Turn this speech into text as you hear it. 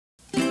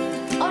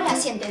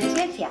xente de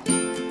ciencia.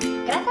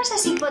 Grazas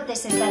ás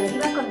hipóteses da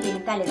deriva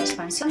continental e da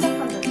expansión do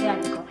fondo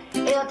oceánico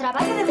e o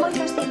traballo de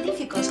moitos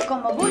científicos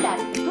como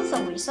Bullard e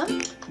Wilson,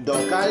 do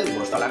cal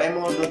vos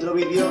falaremos noutro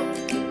vídeo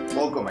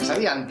pouco máis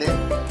adiante,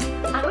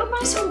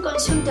 agrúpanse un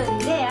conxunto de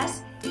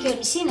ideas que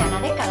orixina na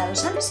década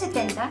dos anos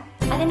 70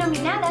 a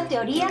denominada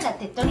Teoría da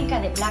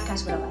Tectónica de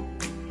Placas global.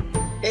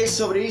 E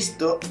sobre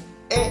isto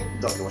é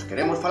do que vos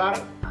queremos falar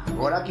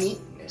agora aquí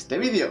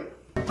neste vídeo.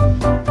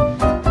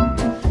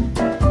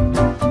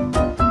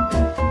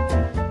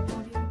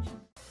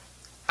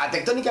 A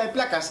tectónica de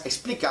placas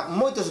explica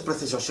moitos dos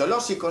procesos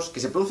xeolóxicos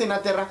que se producen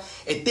na Terra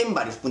e ten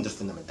varios puntos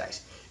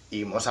fundamentais.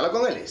 Imos aló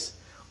con eles.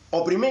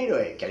 O primeiro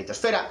é que a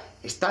litosfera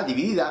está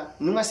dividida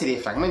nunha serie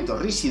de fragmentos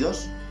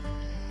ríxidos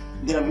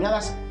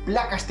denominadas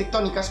placas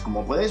tectónicas,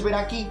 como podedes ver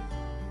aquí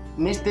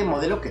neste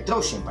modelo que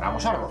trouxen para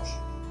amosarvos.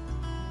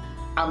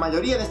 A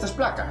maioría destas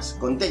placas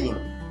conteñen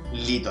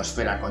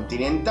litosfera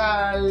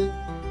continental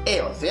e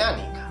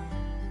oceánica.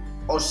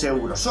 O seu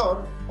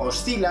grosor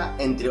oscila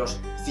entre os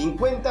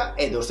 50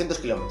 e 200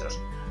 km,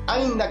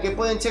 aínda que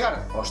poden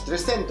chegar aos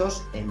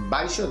 300 en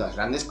baixo das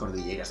grandes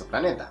cordilleiras do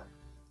planeta.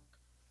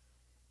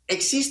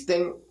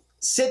 Existen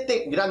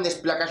 7 grandes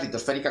placas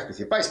litosféricas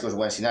principais que os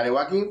vou ensinar eu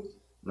aquí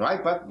no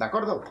iPad, de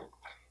acordo?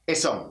 E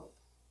son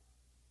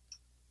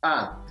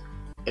a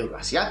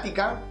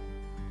euroasiática,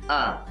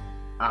 a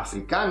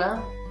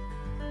africana,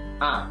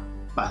 a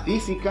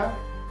pacífica,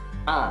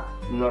 a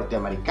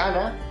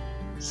norteamericana,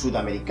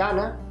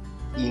 sudamericana,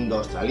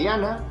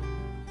 indo-australiana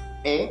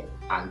e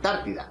a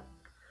Antártida.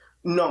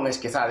 Non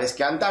esquezades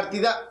que a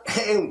Antártida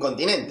é un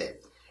continente.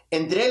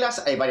 Entre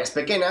elas hai varias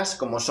pequenas,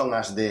 como son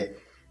as de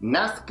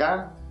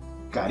Nazca,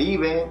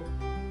 Caribe,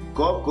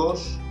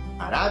 Cocos,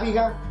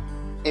 Arábiga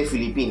e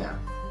Filipina.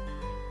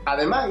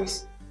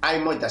 Ademais,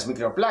 hai moitas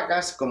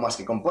microplacas como as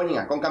que compoñen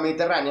a conca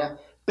mediterránea,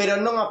 pero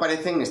non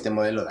aparecen neste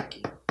modelo de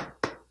aquí.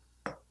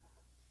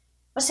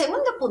 O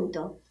segundo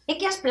punto é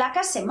que as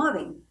placas se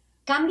moven,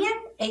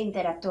 cambian e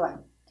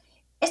interactúan.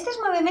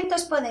 Estes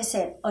movementos poden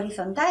ser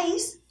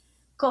horizontais,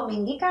 como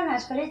indican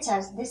as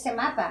flechas dese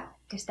mapa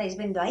que estáis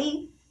vendo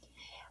aí,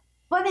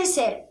 poden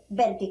ser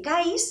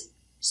verticais,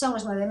 son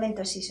os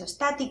movementos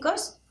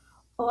isostáticos,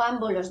 ou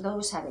ambos os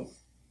dous a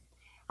vez.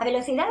 A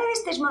velocidade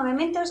destes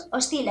movementos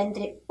oscila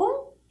entre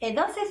 1 e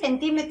 12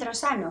 cm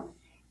ano,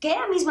 que é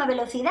a mesma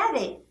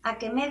velocidade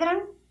a que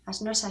medran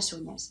as nosas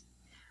uñas.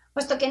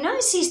 Posto que non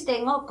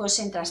existen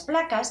ocos entre as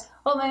placas,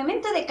 o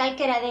movimento de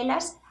calquera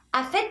delas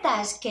afecta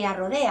as que a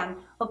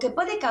rodean, o que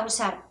pode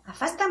causar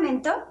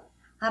afastamento,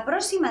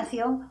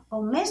 aproximación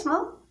ou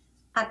mesmo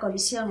a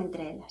colisión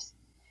entre elas.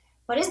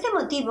 Por este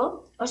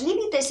motivo, os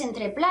límites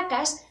entre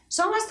placas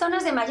son as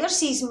zonas de maior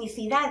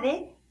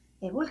sismicidade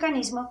e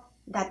vulcanismo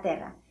da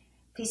Terra.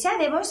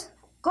 Fixadevos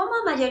como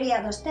a maioría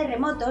dos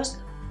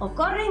terremotos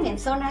ocorren en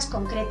zonas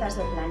concretas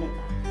do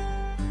planeta.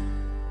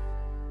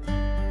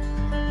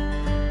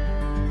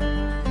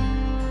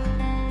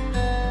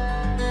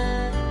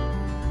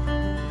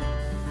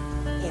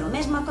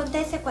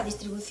 Acontece coa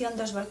distribución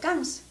dos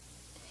volcáns.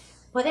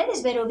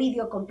 Podedes ver o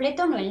vídeo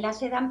completo no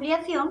enlace de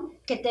ampliación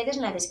que tedes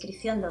na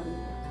descripción do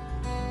vídeo.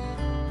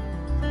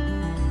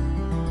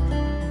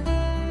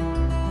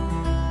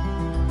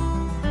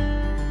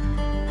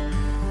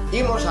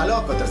 Imos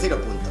aló co terceiro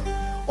punto.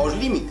 Os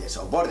límites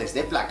ou bordes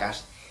de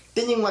placas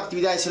teñen unha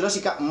actividade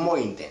xeolóxica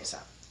moi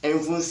intensa.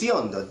 En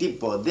función do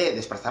tipo de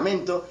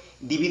desprazamento,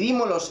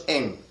 dividímolos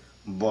en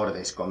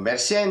bordes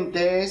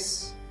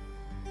converxentes,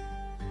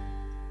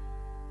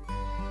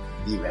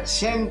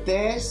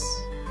 diverxentes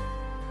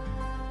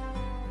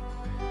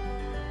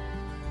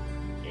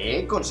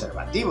e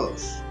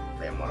conservativos.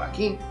 Vémolo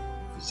aquí,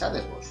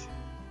 fixadesvos.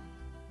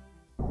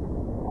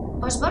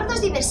 Os bordos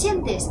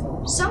diverxentes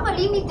son o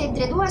límite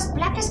entre dúas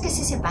placas que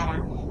se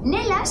separan.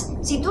 Nelas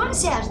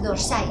sitúanse as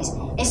dorsais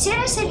e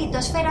xérase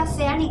litosfera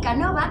oceánica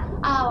nova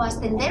ao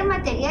ascender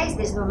materiais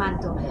desde o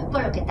manto,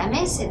 polo que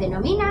tamén se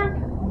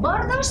denominan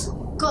bordos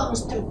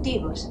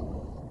constructivos.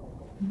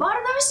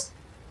 Bordos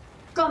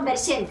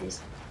converxentes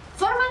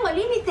forman o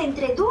límite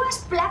entre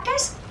dúas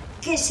placas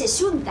que se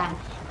xuntan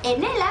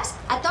e nelas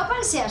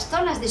atópanse as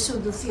zonas de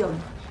subducción.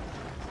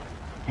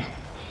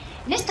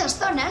 Nestas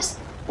zonas,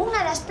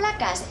 unha das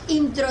placas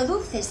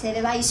introdúcese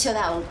debaixo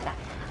da outra,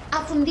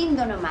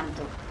 afundindo no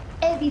manto,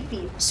 é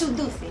dicir,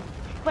 subduce.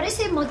 Por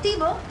ese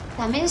motivo,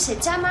 tamén se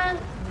chaman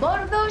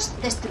bordos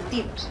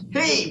destructivos.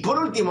 E, por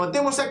último,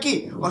 temos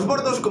aquí os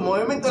bordos con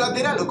movimento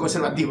lateral ou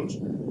conservativos.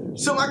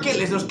 Son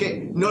aqueles nos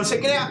que non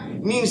se crea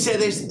nin se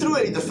destrúe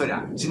a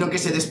litosfera, sino que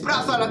se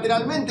despraza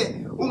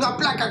lateralmente unha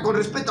placa con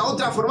respecto a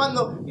outra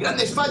formando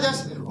grandes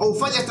fallas ou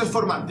fallas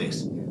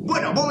transformantes.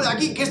 Bueno, vome de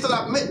aquí que isto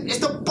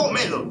pon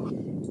medo.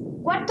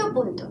 Cuarto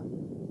punto.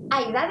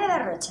 A idade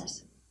das rochas.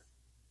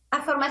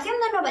 A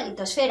formación da nova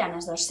litosfera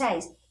nas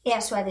dorsais e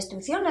a súa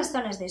destrucción nas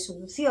zonas de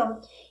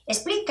subducción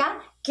explica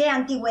que a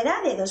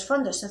antigüedade dos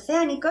fondos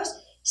oceánicos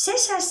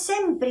sexa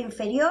sempre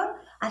inferior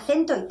a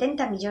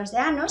 180 millóns de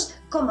anos,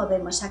 como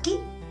vemos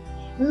aquí,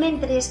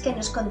 mentres que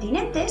nos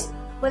continentes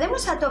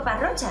podemos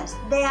atopar rochas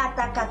de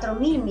ata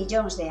 4.000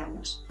 millóns de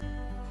anos.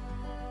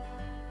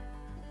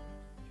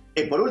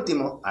 E por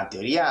último, a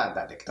teoría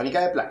da tectónica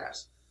de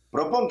placas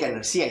propón que a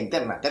enerxía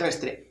interna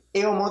terrestre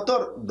é o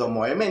motor do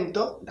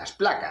movemento das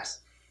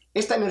placas.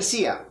 Esta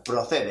enerxía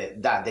procede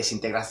da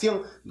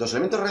desintegración dos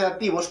elementos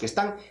radioactivos que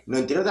están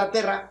no interior da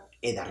Terra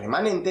e da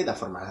remanente da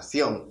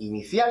formación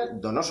inicial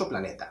do noso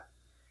planeta.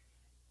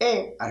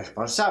 É a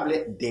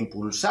responsable de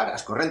impulsar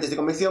as correntes de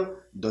convección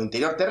do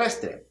interior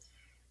terrestre,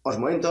 os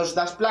movementos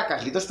das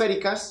placas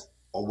litosféricas,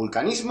 o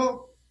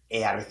vulcanismo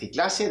e a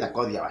reciclaxe da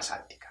codia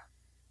basáltica.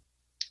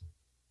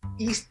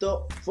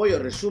 Isto foi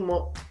o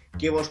resumo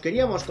que vos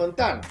queríamos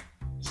contar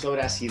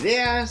sobre as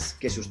ideas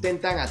que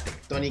sustentan a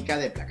tectónica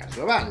de placas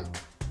global.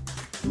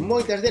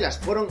 Moitas delas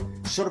foron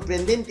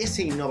sorprendentes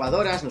e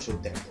innovadoras no seu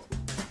tempo,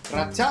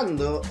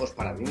 rachando os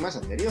paradigmas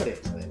anteriores,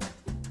 ademais.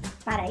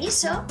 Para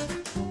iso,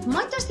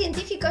 moitos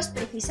científicos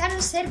precisaron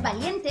ser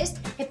valientes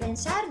e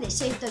pensar de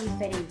xeito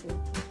diferente.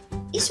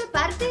 Iso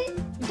parte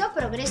do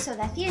progreso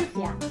da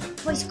ciencia,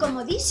 pois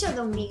como dixo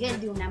don Miguel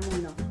de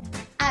Unamuno,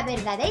 a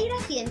verdadeira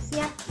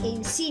ciencia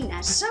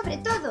ensina, sobre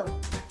todo,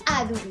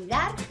 a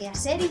dubidar e a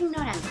ser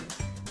ignorante.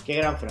 Que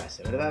gran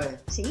frase, verdade?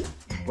 Sí.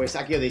 Pois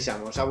aquí o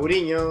deixamos.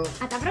 Aburiño.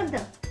 Ata pronto.